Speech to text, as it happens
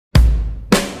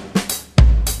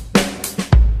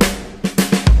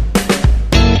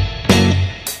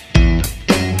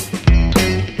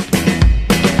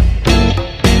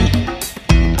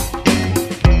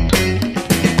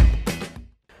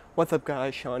What's up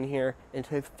guys, Sean here, and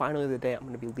today's finally the day I'm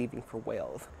going to be leaving for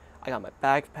Wales. I got my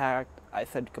bags packed, I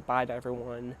said goodbye to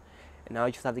everyone, and now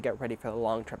I just have to get ready for the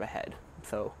long trip ahead.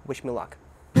 So, wish me luck.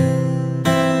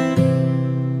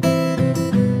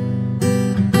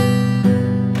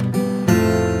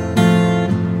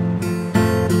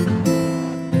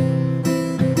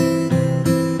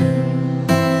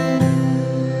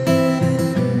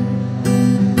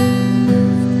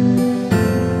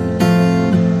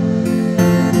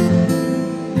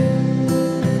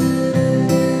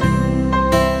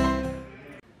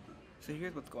 So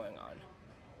here's what's going on.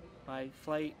 My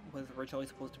flight was originally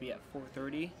supposed to be at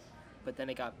 4:30, but then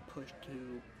it got pushed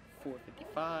to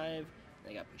 4:55,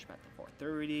 then it got pushed back to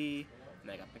 4:30, and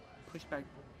then it got pushed back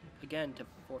again to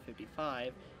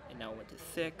 4:55, and now it went to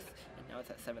 6, and now it's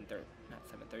at 7:30, not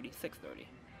 7:30, 6:30.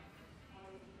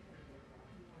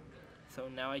 So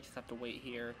now I just have to wait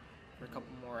here for a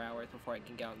couple more hours before I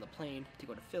can get on the plane to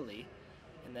go to Philly,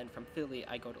 and then from Philly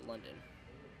I go to London.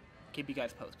 Keep you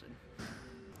guys posted.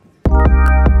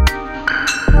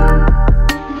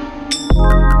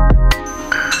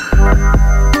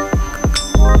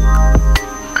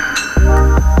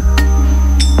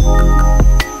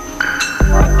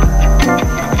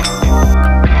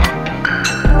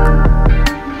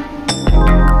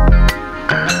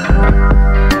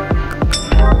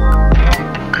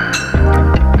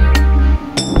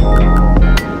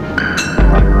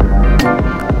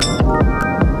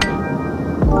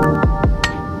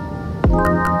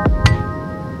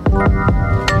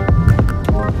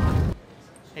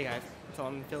 Hey guys, so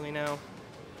I'm in Philly now.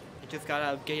 I just got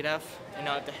out of Gate F, and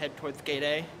now I have to head towards Gate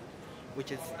A,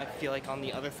 which is, I feel like, on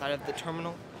the other side of the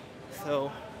terminal.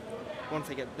 So, once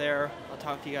I get there, I'll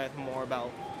talk to you guys more about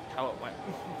how it went.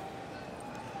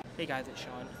 Hey guys, it's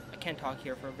Sean. I can't talk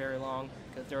here for very long,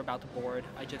 because they're about to board.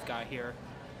 I just got here.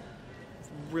 It's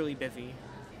really busy.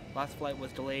 Last flight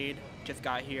was delayed, just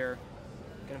got here.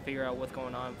 Gonna figure out what's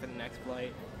going on for the next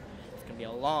flight. It's gonna be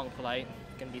a long flight.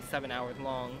 It's gonna be 7 hours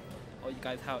long. Oh, you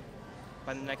guys,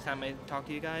 by the next time I talk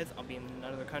to you guys, I'll be in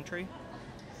another country.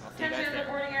 I'll see you guys there.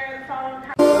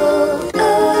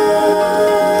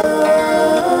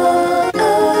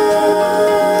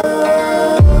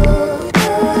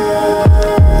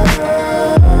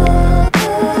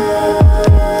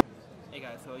 Hey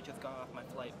guys, so I just got off my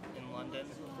flight in London.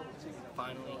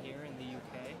 Finally here in the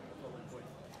UK.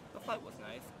 The flight was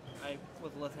nice. I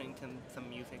was listening to some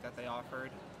music that they offered.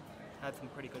 Had some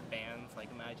pretty good bands like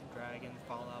Imagine Dragons,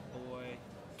 Fall Out Boy,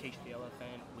 Cage the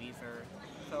Elephant, Weezer.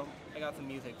 So I got some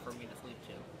music for me to sleep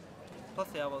to. Plus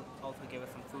they also gave us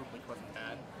some food, which wasn't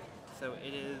bad. So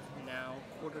it is now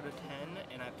 9:45,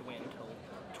 and I have to wait until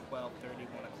 12:30,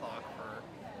 1 o'clock for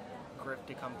Griff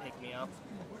to come pick me up.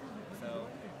 So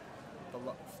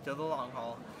still the long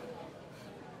haul.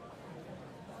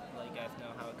 I'll let you guys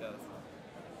know how it goes.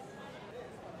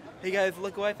 Hey guys,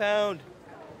 look who I found!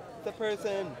 It's a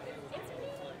person!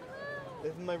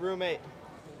 This is my roommate.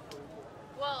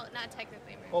 Well, not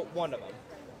technically roommate. Well, one of them.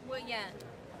 Well, yeah.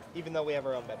 Even though we have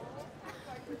our own bedrooms.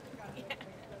 Yeah.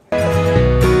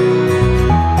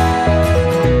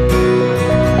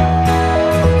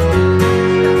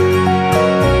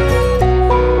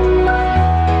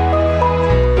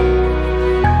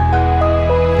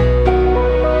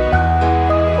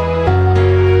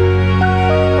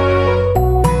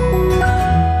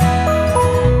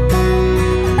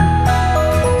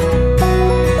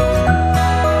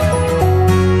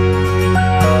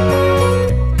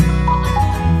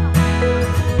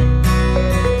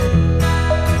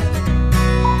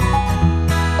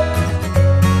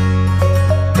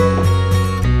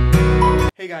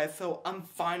 Hey guys, so I'm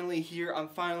finally here, I'm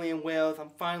finally in Wales, I'm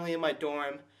finally in my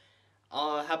dorm.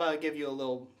 How about I give you a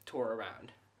little tour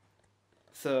around.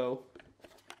 So,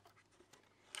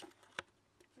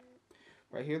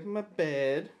 right here's my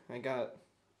bed. I got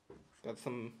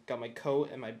my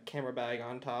coat and my camera bag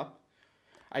on top.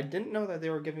 I didn't know that they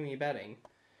were giving me bedding,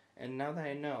 and now that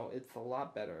I know, it's a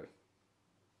lot better,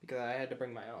 because I had to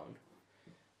bring my own.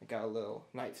 I got a little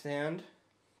nightstand.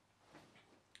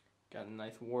 Got a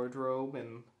nice wardrobe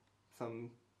and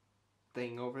some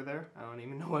thing over there. I don't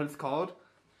even know what it's called.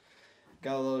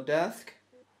 Got a little desk.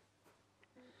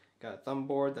 Got a thumb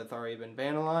board that's already been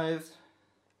vandalized.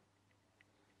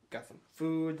 Got some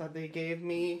food that they gave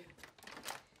me.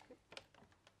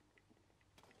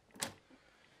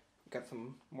 Got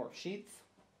some more sheets.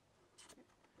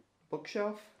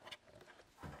 Bookshelf.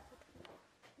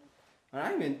 And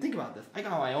I didn't even think about this. I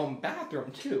got my own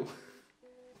bathroom too.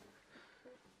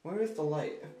 Where is the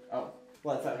light? Oh,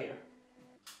 light's out here.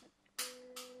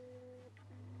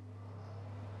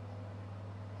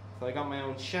 So I got my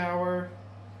own shower,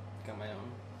 got my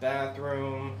own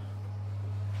bathroom.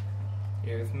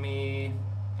 Here's me.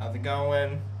 How's it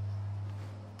going?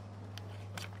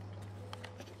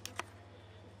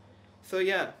 So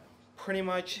yeah, pretty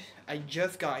much I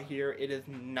just got here. It is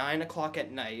 9 o'clock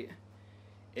at night.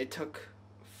 It took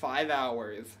 5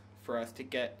 hours for us to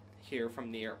get here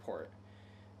from the airport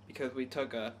because we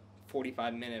took a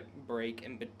 45-minute break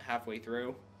in halfway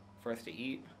through for us to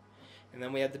eat. And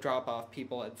then we had to drop off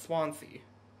people at Swansea,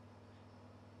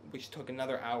 which took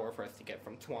another hour for us to get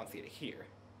from Swansea to here.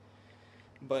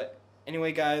 But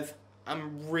anyway, guys,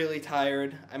 I'm really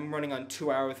tired. I'm running on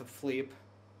 2 hours of sleep.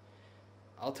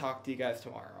 I'll talk to you guys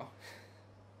tomorrow.